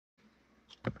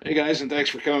Hey guys, and thanks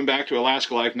for coming back to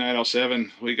Alaska Life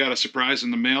 907. We got a surprise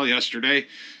in the mail yesterday.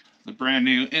 The brand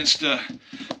new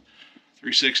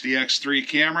Insta360X3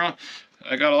 camera.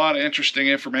 I got a lot of interesting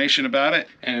information about it,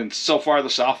 and so far the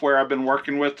software I've been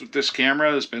working with this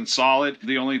camera has been solid.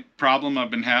 The only problem I've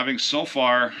been having so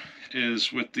far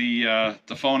is with the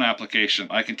phone application.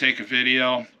 I can take a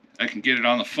video, I can get it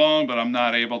on the phone, but I'm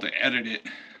not able to edit it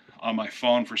on my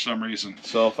phone for some reason.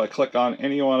 So if I click on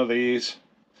any one of these,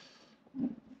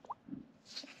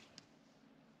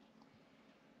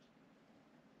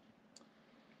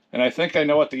 and I think I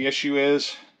know what the issue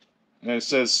is, and it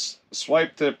says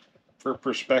swipe to for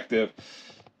perspective.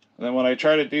 And then when I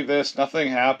try to do this, nothing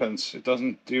happens. It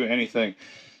doesn't do anything.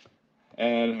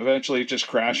 And eventually it just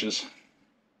crashes.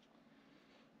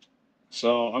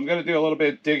 So I'm going to do a little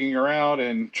bit of digging around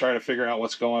and try to figure out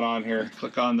what's going on here.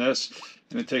 Click on this,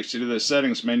 and it takes you to the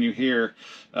settings menu here.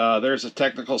 There's a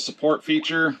technical support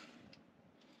feature.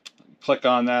 Click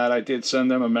on that. I did send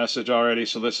them a message already,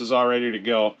 so this is all ready to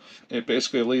go. It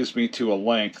basically leads me to a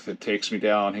link that takes me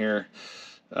down here.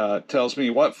 It tells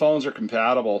me what phones are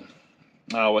compatible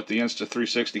with the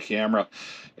Insta360 camera,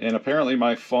 and apparently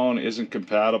my phone isn't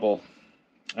compatible.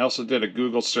 I also did a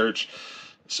Google search,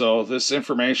 so this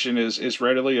information is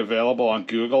readily available on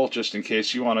Google, just in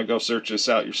case you want to go search this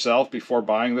out yourself before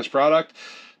buying this product.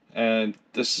 And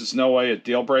this is no way a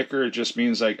deal breaker. It just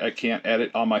means I can't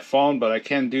edit on my phone, but I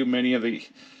can do many of the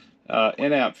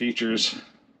in-app features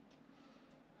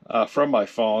from my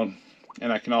phone,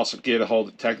 and I can also get a hold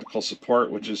of technical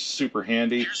support, which is super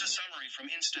handy. Here's a summary from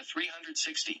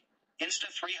Insta360.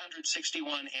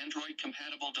 Insta361 Android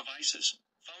compatible devices.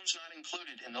 Phones not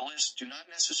included in the list do not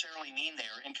necessarily mean they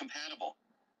are incompatible.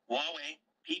 Huawei,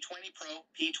 P20 Pro,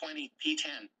 P20,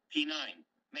 P10, P9,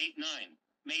 Mate 9,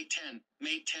 Mate 10,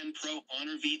 Mate 10 Pro,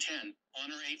 Honor V10,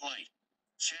 Honor 8 Lite,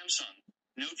 Samsung,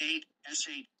 Note 8,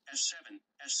 S8, S7,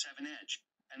 S7 Edge,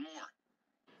 and more.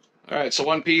 Alright, so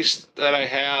one piece that I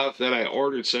have that I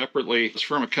ordered separately is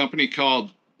from a company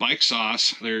called Bike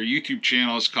Sauce. Their YouTube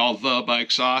channel is called The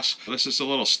Bike Sauce. This is a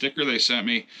little sticker they sent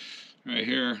me right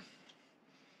here.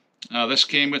 This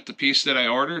came with the piece that I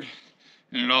ordered,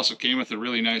 and it also came with a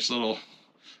really nice little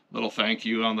thank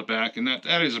you on the back, and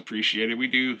that is appreciated. We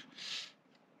do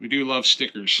love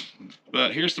stickers.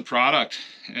 But here's the product,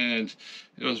 and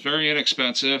it was very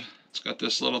inexpensive. It's got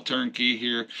this little turnkey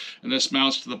here, and this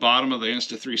mounts to the bottom of the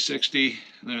Insta360,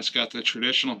 and then it's got the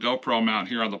traditional GoPro mount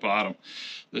here on the bottom.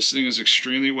 This thing is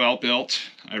extremely well built.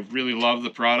 I really love the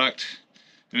product,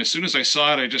 and as soon as I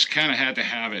saw it, I just kind of had to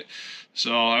have it.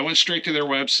 So I went straight to their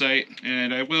website,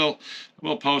 and I will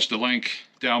post a link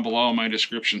down below in my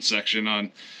description section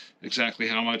on exactly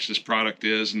how much this product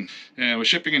is, and with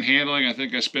shipping and handling, I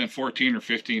think I spent $14 or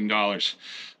 $15.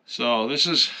 So this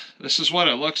is what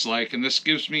it looks like, and this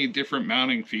gives me different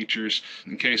mounting features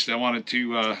in case I wanted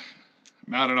to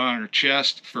mount it on our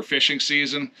chest for fishing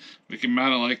season. We can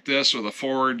mount it like this with a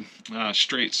forward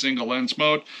straight single lens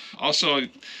mode. Also,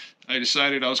 I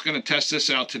decided I was going to test this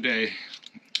out today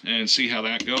and see how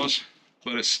that goes.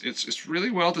 But it's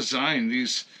really well designed.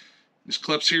 These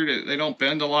clips here, they don't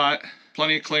bend a lot.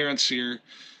 Plenty of clearance here,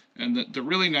 and the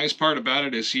really nice part about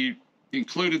it is he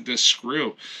included this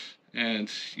screw, and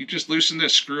you just loosen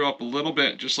this screw up a little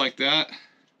bit just like that,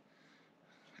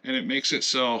 and it makes it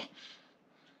so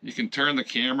you can turn the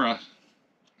camera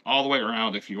all the way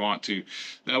around if you want to.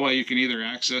 That way you can either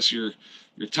access your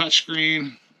touch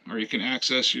screen, or you can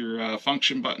access your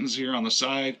function buttons here on the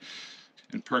side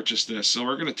and purchase this. So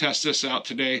we're going to test this out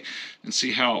today and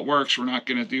see how it works. We're not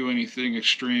going to do anything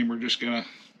extreme. We're just going to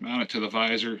mount it to the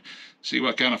visor, see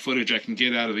what kind of footage I can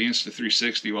get out of the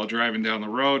Insta360 while driving down the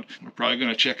road. We're probably going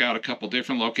to check out a couple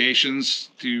different locations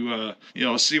to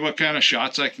see what kind of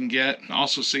shots I can get, and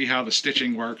also see how the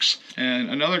stitching works.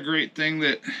 And another great thing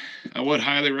that I would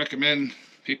highly recommend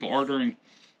people ordering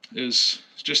is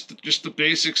just the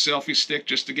basic selfie stick,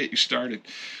 just to get you started.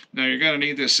 Now you're going to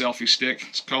need this selfie stick.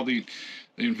 It's called the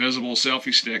invisible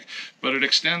selfie stick, but it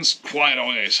extends quite a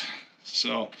ways.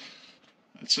 So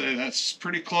I'd say that's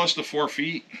pretty close to 4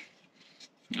 feet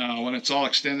when it's all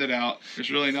extended out. There's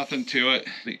really nothing to it.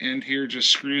 The end here just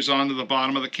screws onto the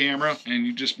bottom of the camera, and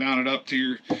you just mount it up to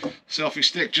your selfie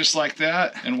stick just like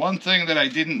that. And one thing that I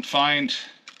didn't find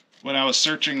when I was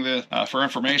searching for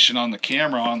information on the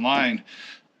camera online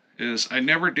is I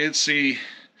never did see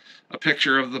a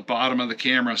picture of the bottom of the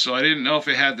camera, so I didn't know if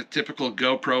it had the typical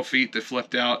GoPro feet that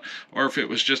flipped out, or if it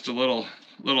was just a little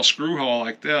screw hole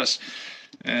like this.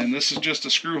 And this is just a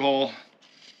screw hole,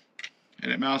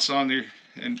 and it mounts on your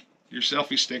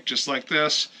selfie stick just like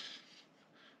this.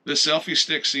 This selfie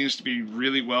stick seems to be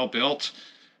really well built.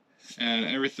 and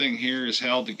everything here is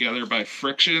held together by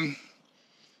friction.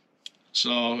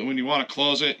 So when you want to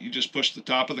close it, you just push the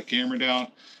top of the camera down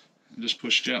and just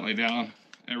push gently down.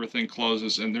 Everything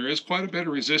closes, and there is quite a bit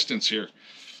of resistance here,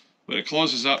 but it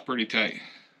closes up pretty tight.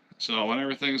 So when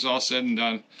everything's all said and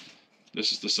done,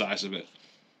 this is the size of it.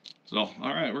 So, all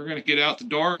right, we're gonna get out the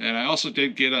door. And I also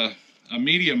did get a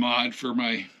media mod for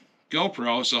my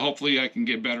GoPro, so hopefully I can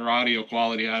get better audio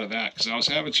quality out of that, because I was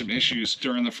having some issues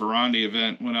during the Ferrandi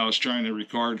event when I was trying to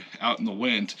record out in the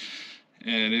wind,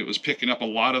 and it was picking up a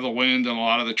lot of the wind and a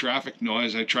lot of the traffic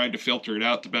noise. I tried to filter it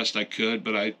out the best I could,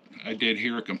 but I did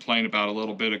hear a complaint about a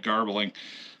little bit of garbling.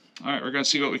 All right, we're gonna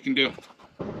see what we can do.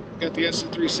 Got the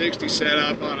Insta360 set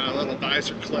up on a little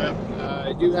visor clip.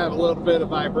 I do have a little bit of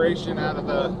vibration out of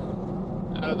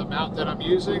the mount that I'm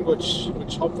using,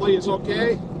 which hopefully is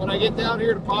okay. When I get down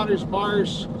here to Potter's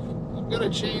Marsh, I'm going to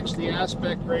change the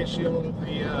aspect ratio of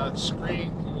the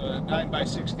screen to a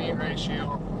 9:16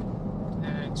 ratio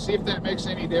and see if that makes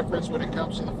any difference when it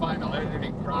comes to the final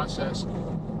editing process,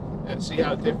 and see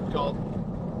how difficult,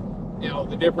 you know,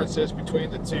 the difference is between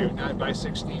the two,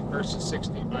 9:16 versus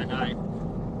 16:9.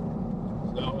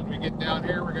 So when we get down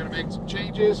here, we're going to make some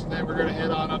changes, and then we're going to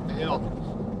head on up the hill.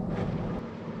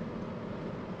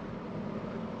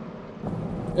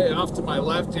 Hey, off to my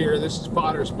left here, this is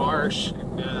Potter's Marsh,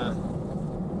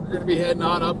 and we're going to be heading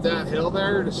on up that hill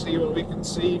there to see what we can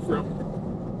see from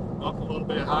up a little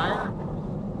bit higher.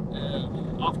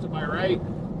 And off to my right,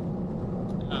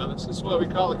 this is what we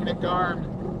call the Knik Arm.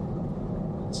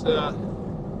 It's a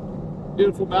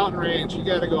beautiful mountain range. You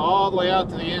got to go all the way out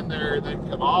to the end there, and then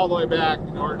come all the way back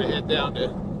in order to head down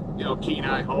to, you know,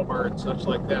 Kenai, Homer, and such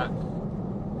like that.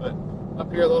 But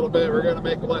up here a little bit, we're going to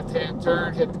make a left-hand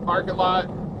turn, hit the parking lot,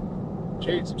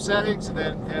 change some settings, and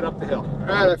then head up the hill. All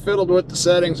right, I fiddled with the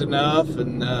settings enough,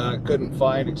 and couldn't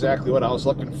find exactly what I was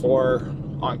looking for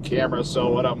on camera. So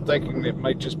what I'm thinking, it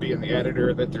might just be in the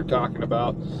editor that they're talking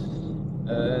about.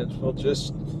 And we'll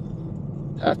just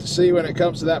have to see when it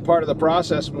comes to that part of the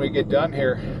process when we get done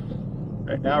here.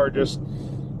 Right now, we're just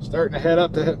starting to head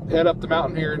up the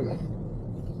mountain here and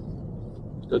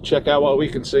go check out what we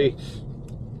can see.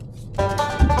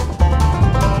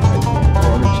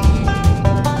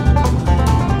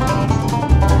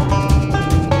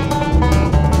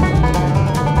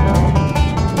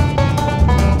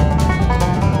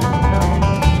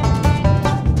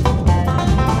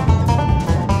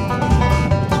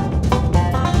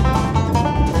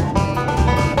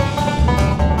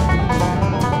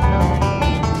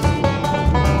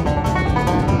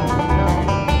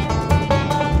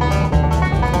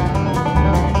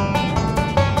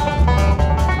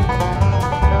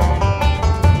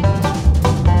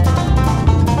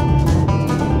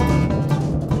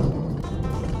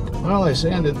 Well, I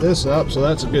sanded this up, so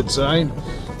that's a good sign.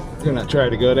 I'm gonna try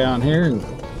to go down here, and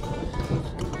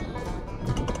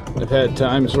I've had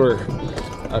times where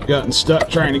I've gotten stuck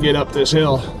trying to get up this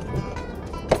hill.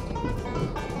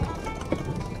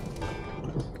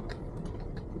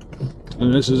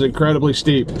 And this is incredibly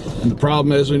steep. And the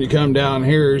problem is when you come down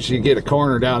here is you get a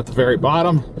corner down at the very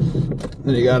bottom,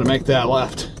 then you gotta make that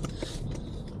left,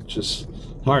 which is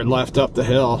hard left up the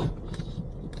hill.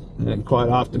 And quite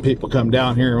often people come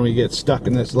down here and we get stuck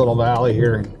in this little valley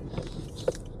here.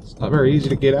 It's not very easy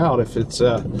to get out if it's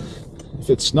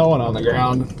snowing on the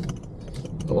ground.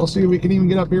 But we'll see if we can even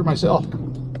get up here myself.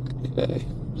 Okay,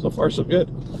 so far so good.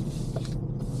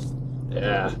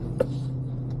 Yeah,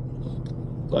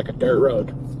 it's like a dirt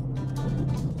road.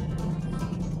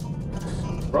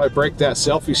 Probably break that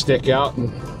selfie stick out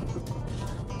and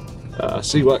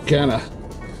see what kind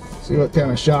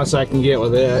of shots I can get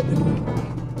with it.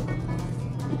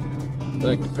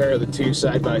 Then compare the two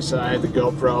side by side, the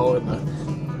GoPro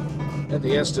and the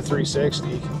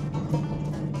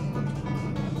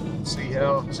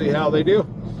Insta360. See how they do.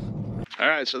 All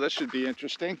right, so this should be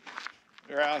interesting.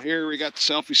 We're out here. We got the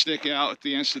selfie stick out with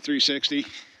the Insta360.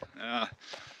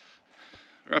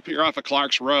 We're up here off of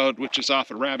Clark's Road, which is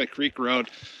off of Rabbit Creek Road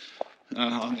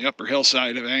on the upper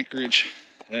hillside of Anchorage.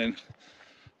 And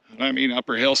when I mean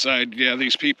upper hillside, yeah,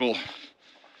 these people,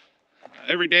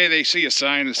 every day they see a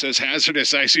sign that says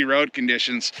hazardous icy road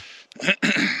conditions.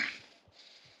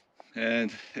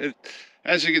 And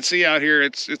as you can see out here,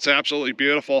 it's absolutely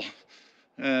beautiful,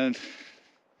 and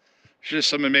just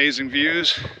some amazing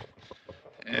views.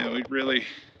 And we really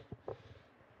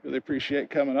appreciate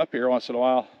coming up here once in a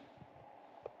while.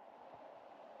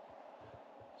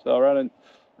 So running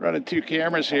two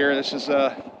cameras here. This is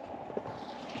a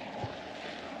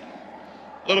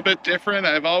little bit different.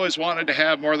 I've always wanted to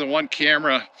have more than one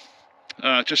camera,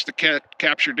 just to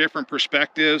capture different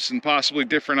perspectives and possibly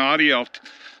different audio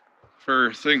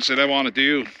for things that I want to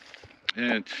do.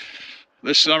 And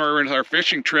this summer with our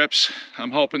fishing trips,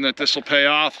 I'm hoping that this will pay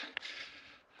off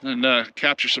and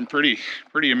capture some pretty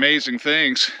amazing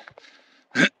things.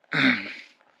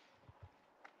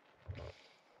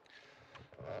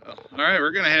 All right,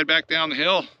 we're gonna head back down the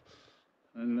hill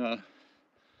and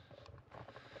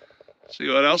see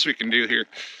what else we can do here.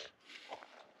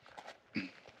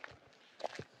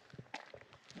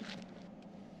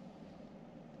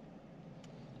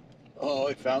 Oh,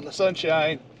 we found the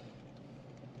sunshine.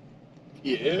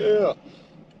 Yeah.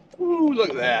 Ooh, look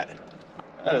at that.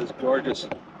 That is gorgeous.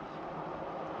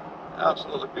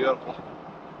 Absolutely beautiful.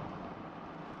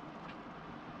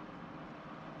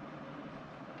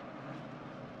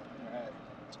 Alright,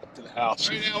 let's get to the house.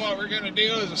 Right now what we're going to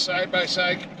do is a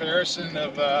side-by-side comparison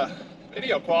of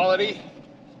video quality.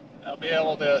 I'll be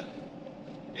able to,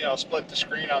 you know, split the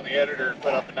screen on the editor and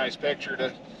put up a nice picture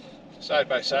to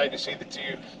side-by-side to see the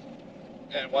two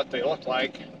and what they look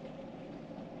like.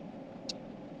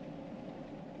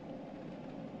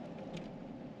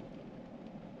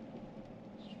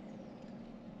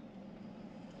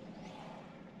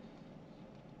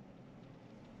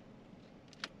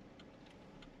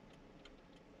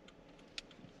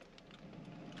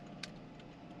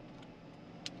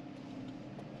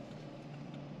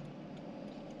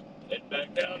 Head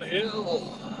back down the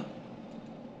hill.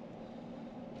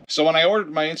 So when I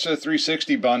ordered my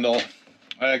Insta360 bundle,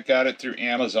 I got it through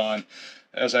Amazon,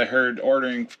 as I heard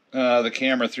ordering the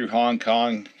camera through Hong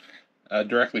Kong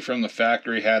directly from the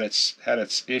factory had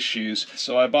its issues.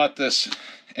 So I bought this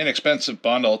inexpensive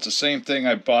bundle. It's the same thing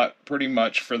I bought pretty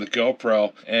much for the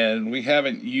GoPro, and we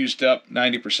haven't used up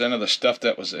 90% of the stuff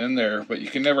that was in there, but you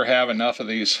can never have enough of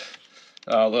these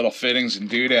little fittings and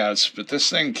doodads. But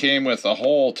this thing came with a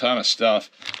whole ton of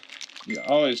stuff. You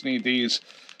always need these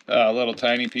little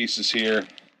tiny pieces here,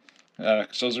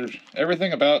 because those are,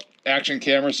 everything about action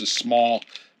cameras is small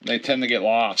and they tend to get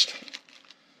lost.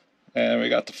 And we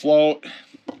got the float.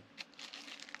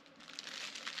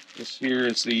 This here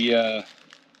is the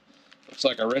looks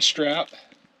like a wrist strap,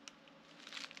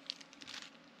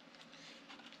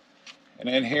 and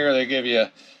in here they give you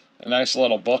a nice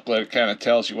little booklet. It kind of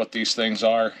tells you what these things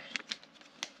are,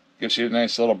 gives you a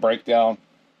nice little breakdown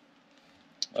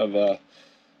of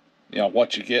you know,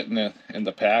 what you get in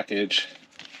the package.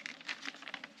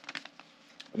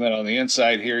 And then on the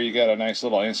inside here you got a nice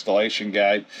little installation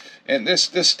guide. And this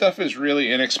stuff is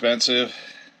really inexpensive.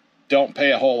 Don't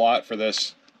pay a whole lot for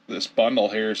this bundle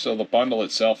here. So the bundle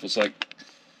itself was like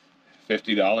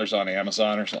 $50 on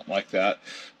Amazon or something like that.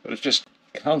 But it just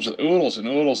comes with oodles and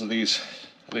oodles of these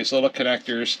little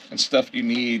connectors and stuff you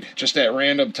need just at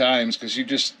random times, because you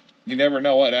never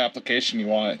know what application you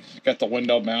want. You got the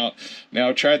window mount. Now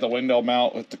I tried the window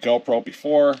mount with the GoPro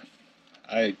before.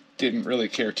 I didn't really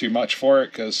care too much for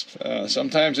it, because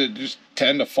sometimes it just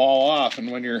tend to fall off,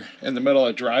 and when you're in the middle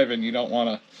of driving, you don't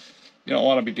want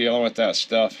to be dealing with that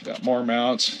stuff. Got more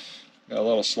mounts. Got a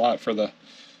little slot for the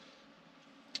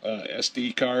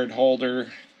SD card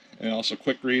holder, and also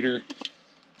quick reader.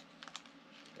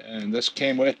 And this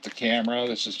came with the camera.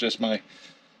 This is just my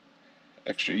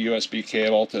extra USB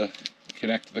cable to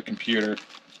connect to the computer.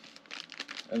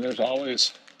 And there's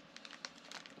always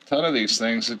a ton of these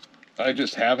things that I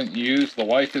just haven't used. The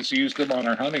wife has used them on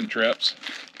our hunting trips.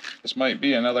 This might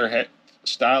be another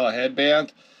style of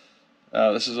headband.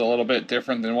 This is a little bit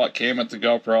different than what came with the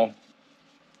GoPro.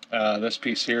 This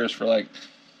piece here is for like,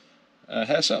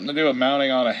 has something to do with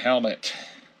mounting on a helmet,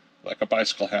 like a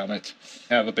bicycle helmet.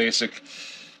 Have a basic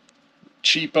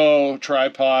cheapo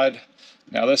tripod.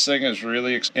 Now this thing is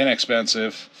really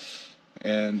inexpensive,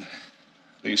 and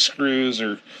these screws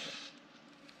are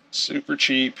super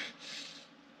cheap.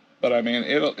 But I mean,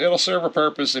 it'll serve a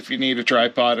purpose if you need a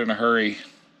tripod in a hurry.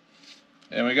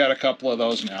 And we got a couple of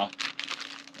those now.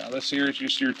 Now this here is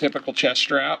just your typical chest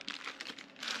strap.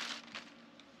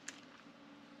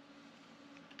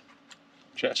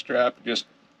 Chest strap, just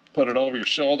put it over your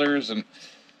shoulders and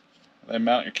then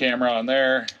mount your camera on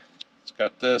there. It's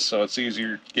got this so it's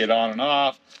easier to get on and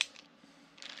off.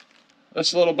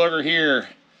 This little bugger here,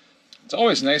 it's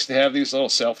always nice to have these little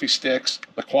selfie sticks.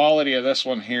 The quality of this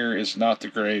one here is not the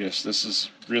greatest. This is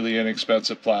really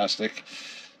inexpensive plastic.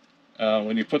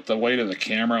 When you put the weight of the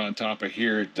camera on top of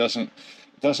here, it doesn't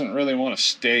really want to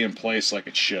stay in place like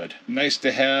it should. Nice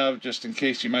to have just in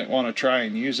case you might want to try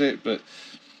and use it, but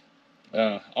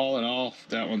all in all,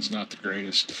 that one's not the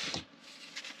greatest.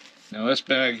 Now this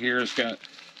bag here has got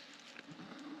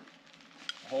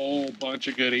a whole bunch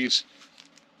of goodies.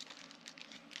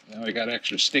 Now we got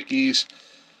extra stickies,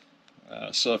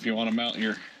 so if you want to mount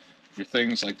your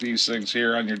things like these things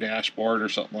here on your dashboard or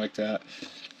something like that.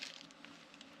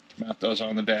 Mount those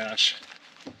on the dash.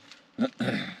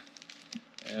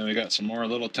 And we got some more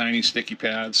little tiny sticky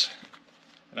pads.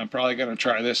 And I'm probably going to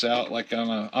try this out like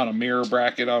on a mirror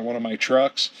bracket on one of my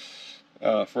trucks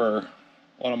for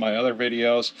one of my other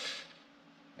videos.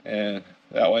 And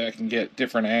that way I can get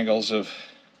different angles of,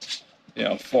 you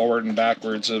know, forward and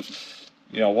backwards of,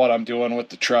 you know, what I'm doing with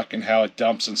the truck and how it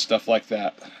dumps and stuff like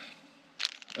that.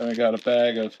 And I got a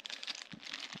bag of,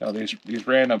 you know, these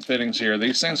random fittings here.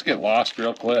 These things get lost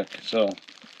real quick, so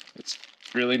it's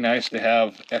really nice to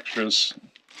have extras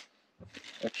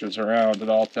around at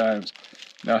all times.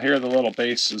 Now here are the little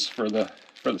bases for the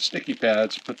sticky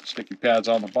pads. You put the sticky pads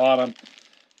on the bottom,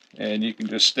 and you can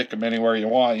just stick them anywhere you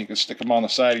want. You can stick them on the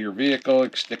side of your vehicle. You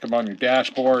can stick them on your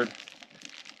dashboard.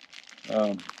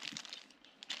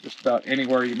 Just about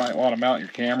anywhere you might want to mount your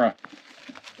camera.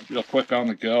 Real quick on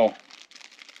the go.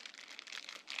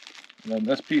 And then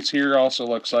this piece here also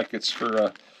looks like it's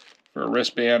for a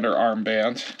wristband or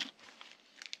armband.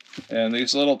 And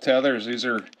these little tethers, these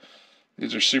are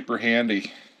super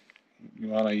handy. You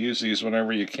want to use these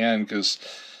whenever you can, because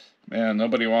man,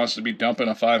 nobody wants to be dumping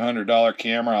a $500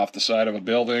 camera off the side of a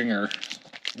building, or,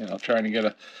 you know, trying to get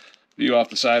a view off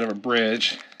the side of a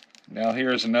bridge. Now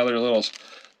here's another little,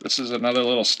 this is another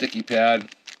little sticky pad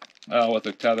with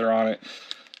a tether on it,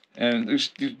 and there's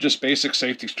just basic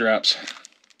safety straps.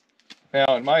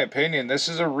 Now, in my opinion, this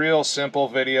is a real simple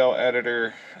video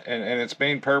editor, and its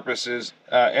main purpose is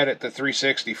edit the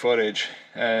 360 footage,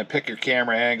 pick your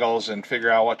camera angles and figure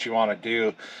out what you want to do,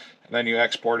 and then you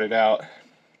export it out,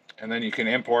 and then you can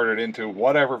import it into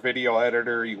whatever video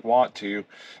editor you want to,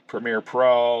 Premiere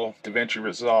Pro, DaVinci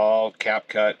Resolve,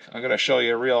 CapCut. I'm going to show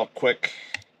you a real quick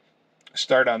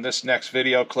start on this next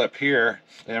video clip here,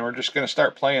 and we're just going to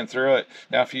start playing through it.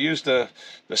 Now, if you use the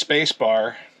space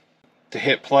bar to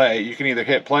hit play, you can either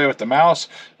hit play with the mouse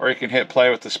or you can hit play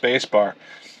with the space bar.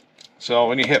 So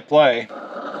when you hit play,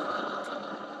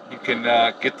 you can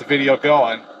get the video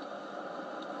going.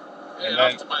 And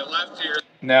then, off to my left here.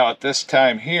 Now at this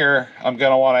time here, I'm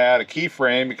going to want to add a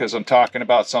keyframe because I'm talking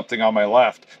about something on my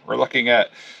left. We're looking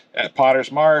at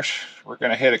Potter's Marsh. We're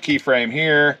going to hit a keyframe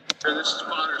here. This is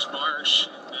Potter's Marsh.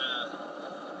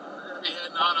 We're going to be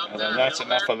heading on up. And then that's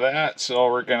enough of that.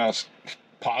 So we're going to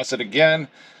pause it again.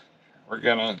 We're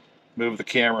going to move the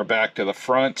camera back to the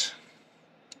front.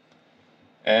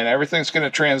 And everything's going to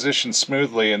transition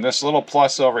smoothly. And this little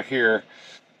plus over here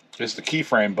is the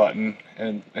keyframe button.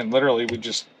 And literally we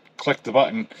just click the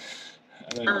button.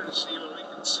 And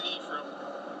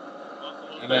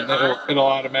then it'll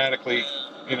automatically,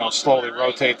 you know, slowly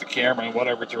rotate the camera in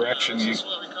whatever direction you're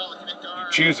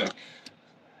choosing.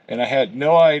 And I had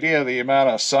no idea the amount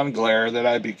of sun glare that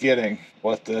I'd be getting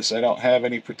with this. I don't have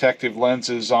any protective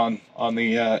lenses on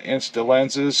the Insta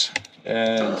lenses,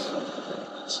 and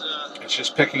it's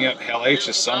just picking up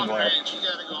hellacious sun glare.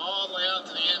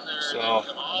 So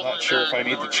I'm not sure if I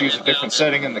need to choose a different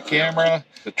setting in the camera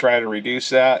to try to reduce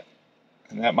that,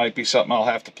 and that might be something I'll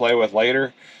have to play with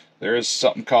later. There is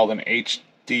something called an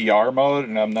HDR mode,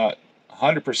 and I'm not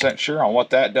 100% sure on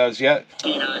what that does yet.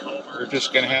 We're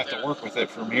just going to have to work with it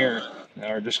from here. Now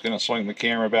we're just going to swing the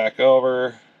camera back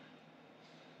over.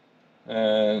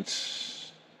 And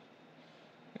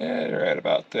yeah, right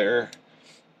about there.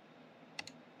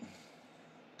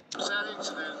 Settings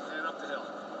and then up the hill.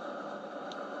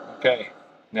 Okay.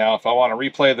 Now if I want to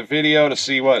replay the video to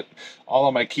see what all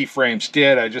of my keyframes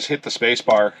did, I just hit the space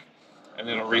bar and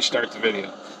it'll restart the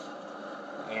video.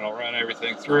 And it'll run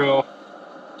everything through.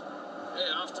 Hey,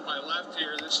 off to my left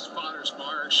here, this is Potter's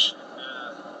Marsh.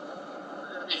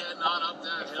 We're going to be heading on up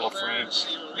that hill there.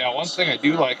 Now, one thing I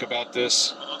do like about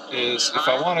this is if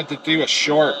I wanted to do a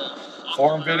short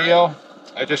form video,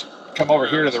 I just come over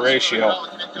here to the ratio.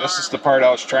 This is the part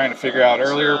I was trying to figure out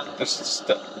earlier. This is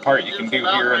the part you can do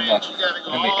here in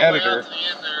the editor.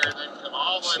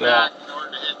 So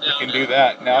you can do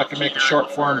that. Now I can make a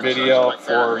short form video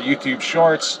for YouTube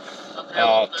Shorts,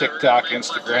 TikTok,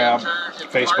 Instagram,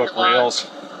 Facebook Reels,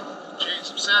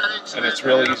 and it's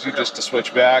really easy just to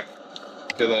switch back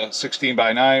to the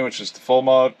 16:9, which is the full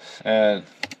mode, and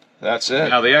that's it.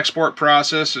 Now the export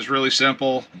process is really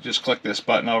simple. You just click this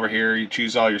button over here, you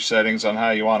choose all your settings on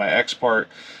how you want to export,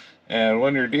 and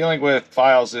when you're dealing with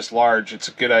files this large, it's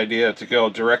a good idea to go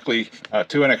directly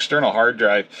to an external hard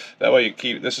drive. That way you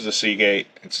keep, this is a Seagate,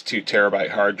 it's a 2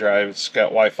 terabyte hard drive, it's got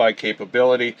Wi-Fi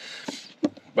capability.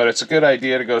 But it's a good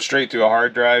idea to go straight to a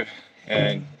hard drive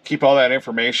and keep all that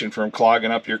information from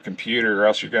clogging up your computer, or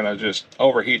else you're going to just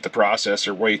overheat the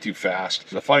processor way too fast.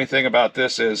 The funny thing about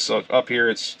this is, so up here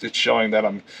it's showing that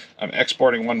I'm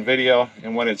exporting one video,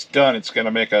 and when it's done it's going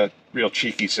to make a real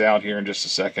cheeky sound here in just a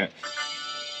second.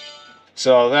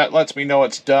 So that lets me know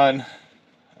it's done.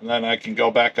 And then I can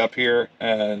go back up here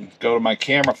and go to my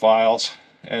camera files.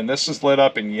 And this is lit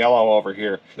up in yellow over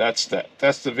here. That's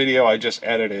the video I just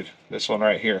edited, this one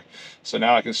right here. So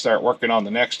now I can start working on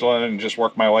the next one and just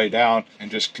work my way down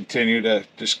and just continue to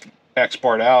just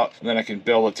export out, and then I can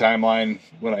build a timeline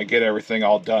when I get everything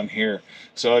all done here.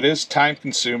 So it is time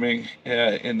consuming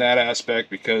in that aspect,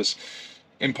 because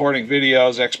importing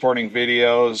videos, exporting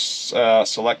videos,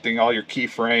 selecting all your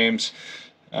keyframes,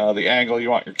 the angle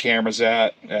you want your cameras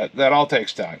at, that all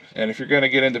takes time. And if you're going to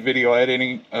get into video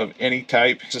editing of any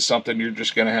type, this is something you're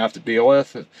just going to have to deal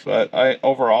with. But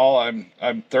overall,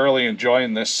 I'm thoroughly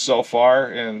enjoying this so far,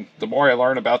 and the more I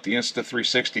learn about the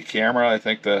Insta360 camera, I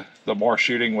think the more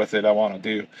shooting with it I want to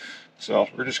do. So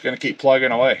we're just going to keep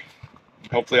plugging away.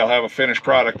 Hopefully I'll have a finished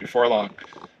product before long.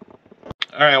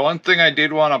 Alright, one thing I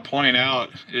did want to point out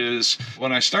is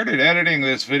when I started editing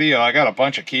this video, I got a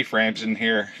bunch of keyframes in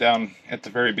here down at the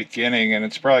very beginning, and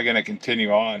it's probably going to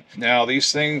continue on. Now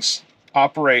these things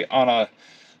operate on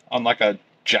like a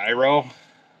gyro,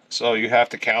 so you have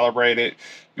to calibrate it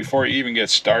before you even get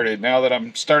started. Now that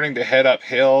I'm starting to head up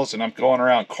hills and I'm going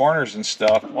around corners and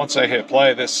stuff, once I hit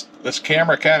play, this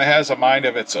camera kind of has a mind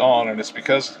of its own, and it's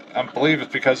because, I believe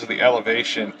it's because of the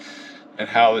elevation and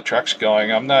how the truck's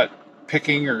going. I'm not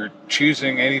picking or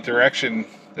choosing any direction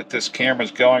that this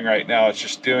camera's going right now. It's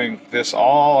just doing this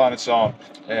all on its own,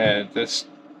 and this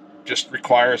just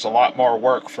requires a lot more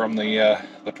work from the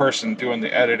person doing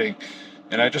the editing.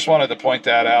 And I just wanted to point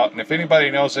that out. And if anybody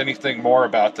knows anything more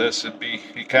about this, it'd be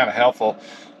kind of helpful.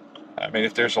 I mean,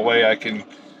 if there's a way I can,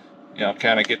 you know,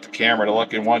 kind of get the camera to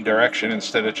look in one direction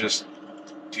instead of just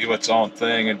do its own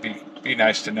thing, it'd be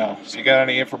nice to know. So you got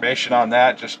any information on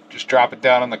that, just drop it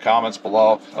down in the comments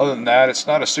below. Other than that, it's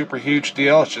not a super huge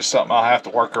deal. It's just something I'll have to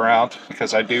work around,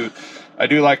 because I do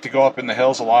like to go up in the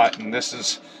hills a lot, and this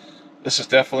is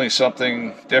definitely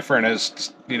something different,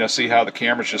 as you know, see how the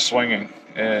camera's just swinging,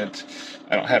 and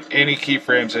I don't have any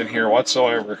keyframes in here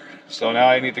whatsoever. So now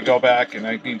I need to go back and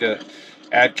I need to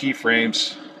add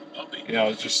keyframes, you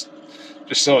know, just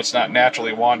so it's not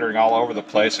naturally wandering all over the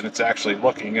place, and it's actually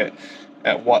looking at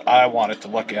what I want it to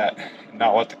look at,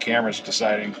 not what the camera's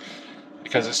deciding,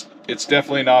 because it's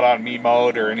definitely not on me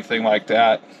mode or anything like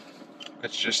that.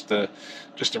 It's just the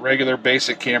regular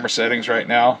basic camera settings right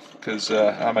now, because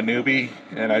I'm a newbie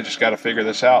and I just got to figure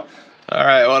this out.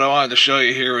 Alright, what I wanted to show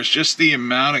you here was just the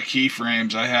amount of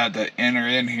keyframes I had to enter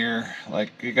in here.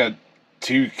 Like, you got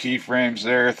 2 keyframes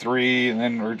there, 3, and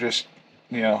then we're just,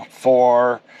 you know,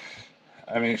 4.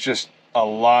 I mean, it's just a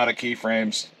lot of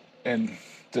keyframes and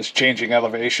this changing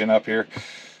elevation up here.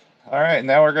 Alright,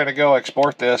 now we're going to go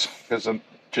export this, because I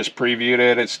just previewed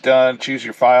it. It's done. Choose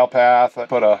your file path. I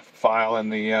put a file in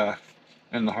the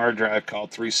hard drive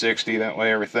called 360. That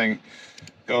way everything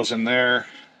goes in there.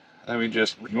 Then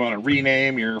you want to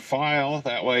rename your file.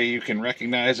 That way you can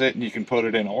recognize it and you can put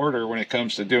it in order when it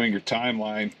comes to doing your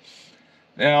timeline.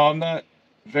 Now, I'm not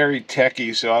very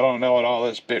techy, so I don't know what all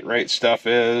this bitrate stuff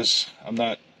is. I'm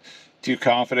not too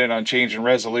confident on changing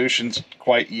resolutions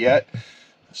quite yet,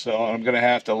 so I'm going to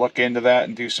have to look into that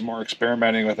and do some more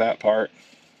experimenting with that part.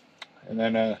 And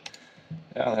then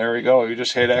yeah, there we go. You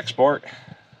just hit export,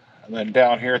 and then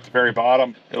down here at the very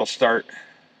bottom, you'll start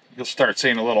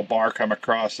seeing a little bar come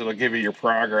across. It'll give you your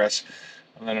progress,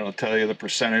 and then it'll tell you the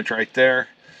percentage right there.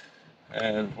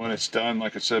 And when it's done,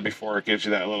 like I said before, it gives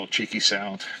you that little cheeky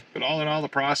sound. But all in all, the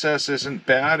process isn't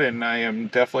bad, and I am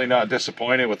definitely not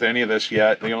disappointed with any of this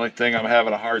yet. The only thing I'm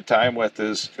having a hard time with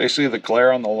is basically the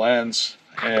glare on the lens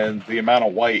and the amount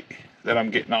of white that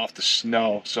I'm getting off the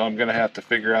snow. So I'm going to have to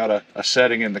figure out a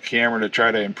setting in the camera to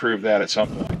try to improve that at some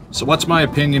point. So what's my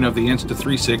opinion of the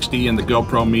Insta360 and the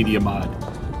GoPro Media Mod?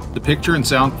 The picture and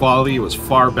sound quality was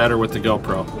far better with the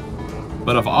GoPro,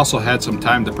 but I've also had some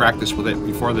time to practice with it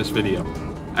before this video.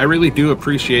 I really do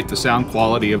appreciate the sound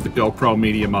quality of the GoPro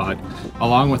Media Mod,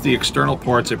 along with the external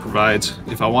ports it provides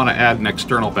if I want to add an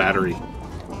external battery.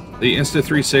 The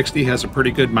Insta360 has a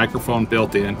pretty good microphone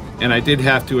built in, and I did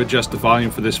have to adjust the volume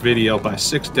for this video by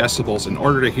 6 decibels in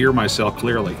order to hear myself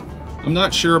clearly. I'm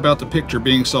not sure about the picture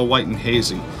being so white and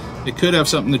hazy. It could have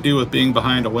something to do with being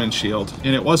behind a windshield,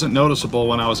 and it wasn't noticeable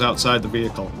when I was outside the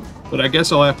vehicle. But I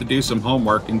guess I'll have to do some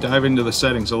homework and dive into the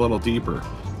settings a little deeper.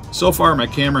 So far my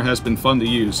camera has been fun to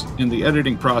use, and the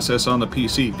editing process on the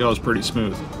PC goes pretty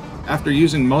smooth. After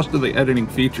using most of the editing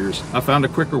features, I found a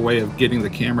quicker way of getting the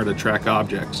camera to track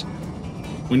objects.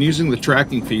 When using the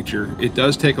tracking feature, it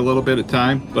does take a little bit of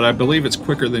time, but I believe it's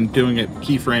quicker than doing it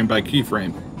keyframe by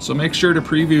keyframe. So make sure to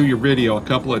preview your video a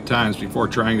couple of times before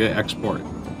trying to export.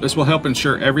 This will help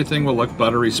ensure everything will look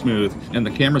buttery smooth and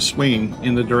the camera swinging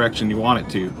in the direction you want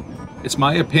it to. It's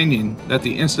my opinion that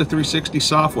the Insta360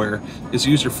 software is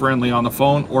user-friendly on the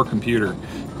phone or computer.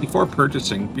 Before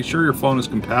purchasing, be sure your phone is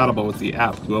compatible with the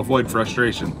app to avoid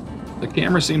frustration. The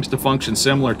camera seems to function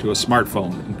similar to a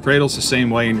smartphone and cradles the same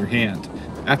way in your hand.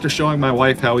 After showing my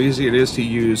wife how easy it is to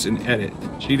use and edit,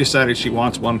 she decided she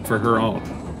wants one for her own.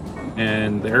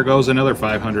 And there goes another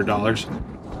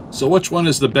 $500. So which one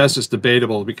is the best is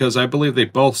debatable because I believe they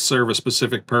both serve a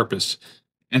specific purpose.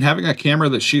 And having a camera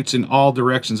that shoots in all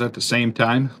directions at the same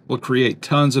time will create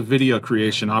tons of video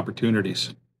creation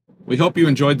opportunities. We hope you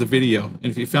enjoyed the video, and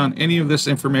if you found any of this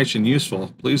information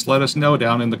useful, please let us know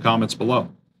down in the comments below.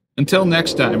 Until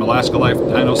next time, Alaska Life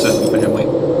Dino 7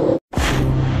 family.